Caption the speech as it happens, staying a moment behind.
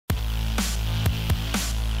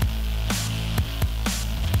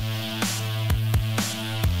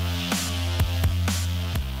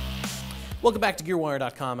Welcome back to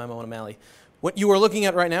GearWire.com. I'm Owen O'Malley. What you are looking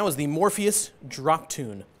at right now is the Morpheus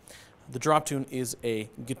Droptune. The Droptune is a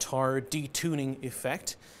guitar detuning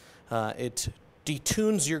effect. It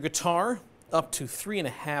detunes your guitar up to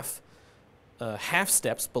 3.5 half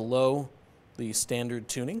steps below the standard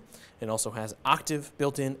tuning. It also has octave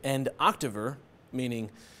built in and octaver, meaning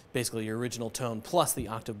basically your original tone plus the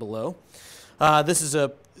octave below. This is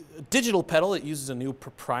a digital pedal. It uses a new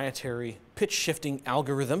proprietary pitch shifting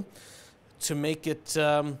algorithm to make it,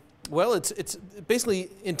 well, it's basically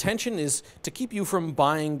intention is to keep you from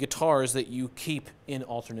buying guitars that you keep in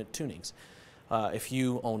alternate tunings. If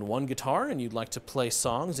you own one guitar and you'd like to play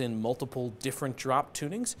songs in multiple different drop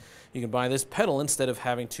tunings, you can buy this pedal instead of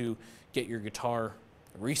having to get your guitar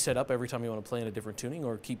reset up every time you want to play in a different tuning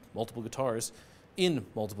or keep multiple guitars in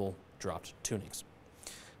multiple dropped tunings.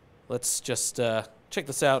 Let's just check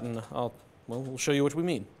this out and we'll show you what we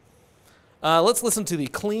mean. Let's listen to the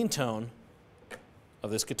clean tone of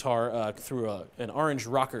this guitar through an orange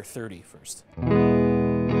rocker 30 first.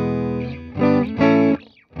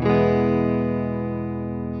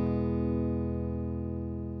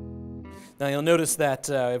 Now you'll notice that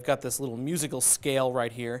I've got this little musical scale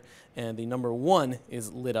right here, and the number 1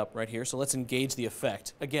 is lit up right here. So let's engage the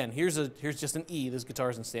effect. Again, here's just an E. This guitar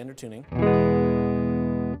is in standard tuning.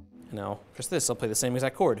 And now press this. I'll play the same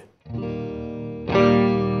exact chord.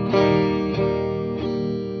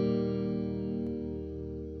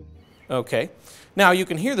 Okay. Now you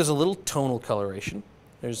can hear there's a little tonal coloration.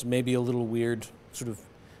 There's maybe a little weird sort of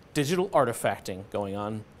digital artifacting going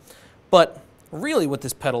on. But really what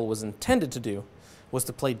this pedal was intended to do was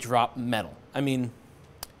to play drop metal. I mean,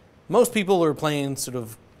 most people who are playing sort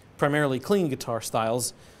of primarily clean guitar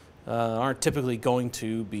styles aren't typically going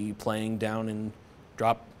to be playing down in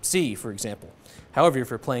drop C, for example. However, if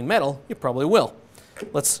you're playing metal, you probably will.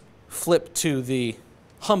 Let's flip to the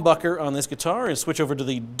humbucker on this guitar and switch over to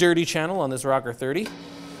the dirty channel on this rocker 30.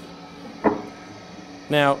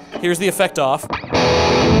 Now, here's the effect off.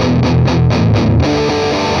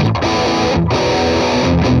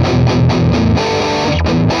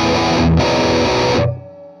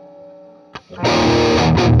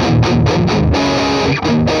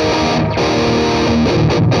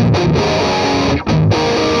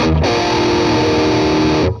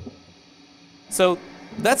 So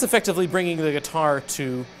that's effectively bringing the guitar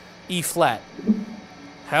to E flat.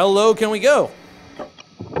 How low can we go?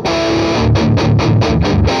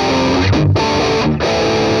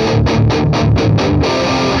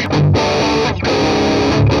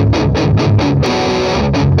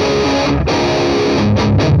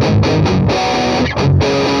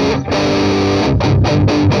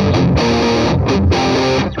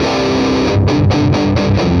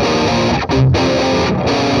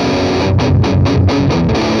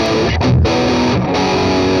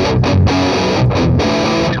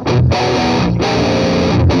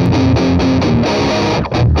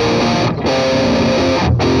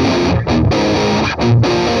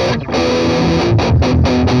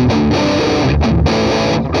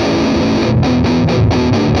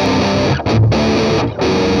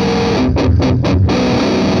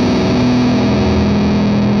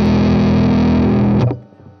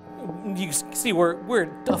 See, we're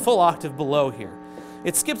a full octave below here.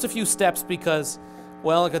 It skips a few steps because,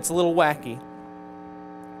 well, it gets a little wacky.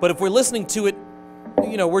 But if we're listening to it,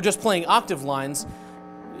 you know, we're just playing octave lines.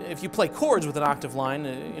 If you play chords with an octave line,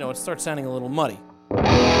 you know, it starts sounding a little muddy.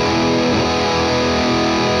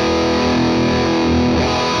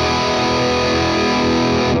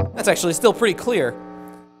 That's actually still pretty clear.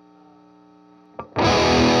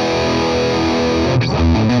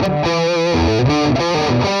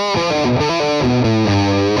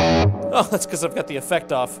 Oh, that's because I've got the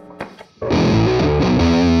effect off.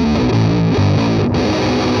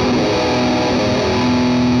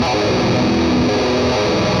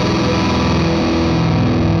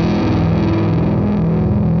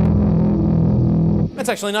 That's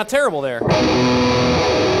actually not terrible there.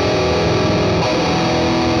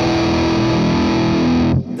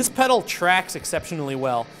 This pedal tracks exceptionally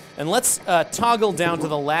well. And let's toggle down to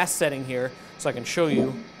the last setting here so I can show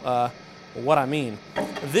you what I mean.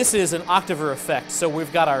 This is an octaver effect, so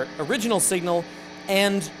we've got our original signal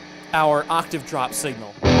and our octave drop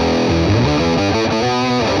signal.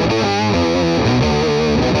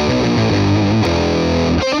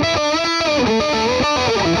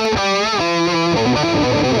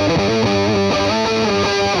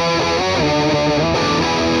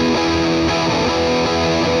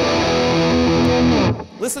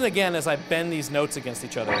 Listen again as I bend these notes against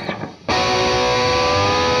each other.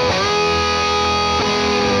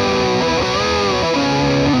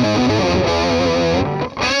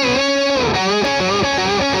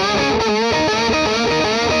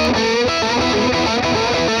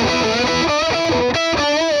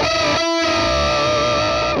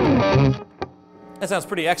 That sounds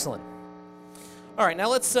pretty excellent. All right, now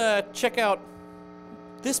let's check out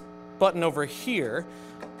this button over here.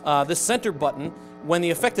 This center button, when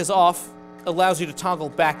the effect is off, allows you to toggle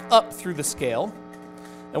back up through the scale.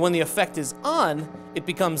 And when the effect is on, it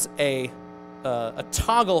becomes a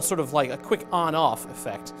toggle, sort of like a quick on-off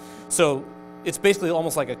effect. So it's basically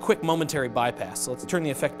almost like a quick momentary bypass. So let's turn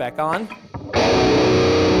the effect back on.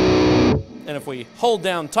 And if we hold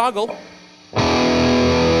down toggle,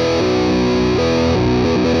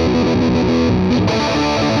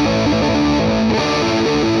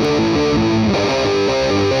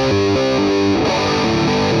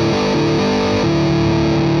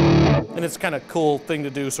 and it's kind of cool thing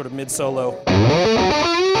to do sort of mid-solo.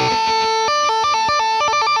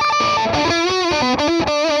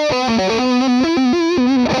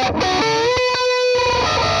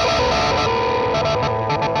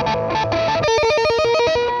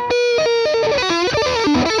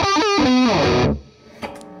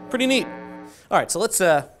 Pretty neat. All right, so let's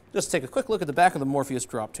just take a quick look at the back of the Morpheus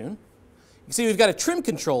Droptune. You see we've got a trim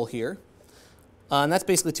control here, and that's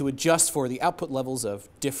basically to adjust for the output levels of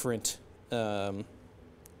different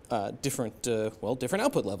different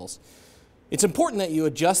output levels. It's important that you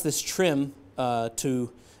adjust this trim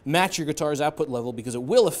to match your guitar's output level because it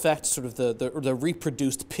will affect sort of the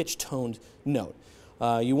reproduced pitch-toned note.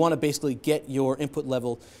 You want to basically get your input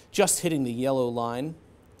level just hitting the yellow line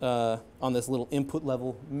on this little input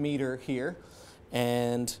level meter here,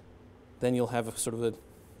 and then you'll have a sort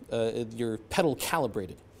of your pedal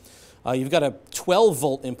calibrated. You've got a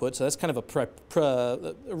 12-volt input, so that's kind of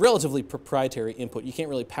a relatively proprietary input. You can't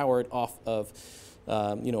really power it off of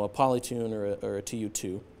a Polytune or a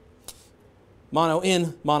TU2. Mono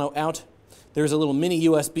in, mono out. There's a little mini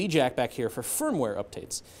USB jack back here for firmware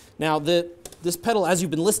updates. Now, this pedal, as you've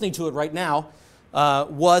been listening to it right now,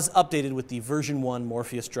 was updated with the version 1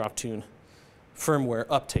 Morpheus Droptune firmware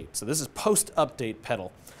update. So this is post-update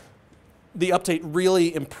pedal. The update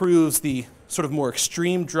really improves the sort of more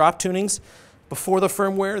extreme drop tunings. Before the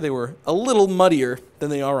firmware, they were a little muddier than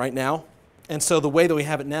they are right now. And so the way that we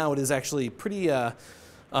have it now, it is actually pretty,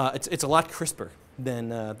 it's a lot crisper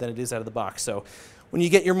than it is out of the box. So when you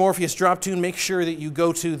get your Morpheus Droptune, make sure that you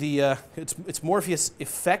go to the, it's Morpheus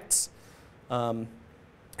Effects.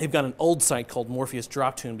 They've got an old site called Morpheus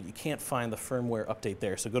Droptune, but you can't find the firmware update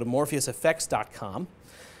there. So go to morpheuseffects.com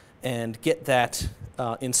and get that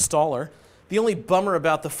installer. The only bummer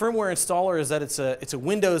about the firmware installer is that it's a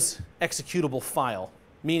Windows executable file,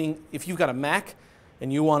 meaning if you've got a Mac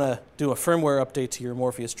and you want to do a firmware update to your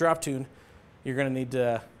Morpheus Droptune, you're going to need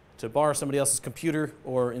to borrow somebody else's computer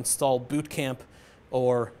or install Boot Camp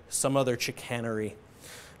or some other chicanery.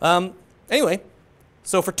 Anyway,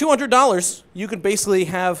 so for $200, you could basically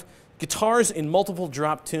have guitars in multiple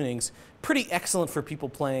drop tunings. Pretty excellent for people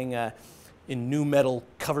playing in nu metal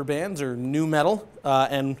cover bands or nu metal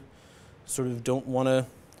and sort of don't want to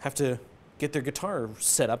have to get their guitar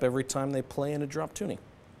set up every time they play in a drop tuning.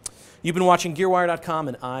 You've been watching GearWire.com,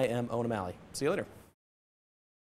 and I am Owen O'Malley. See you later.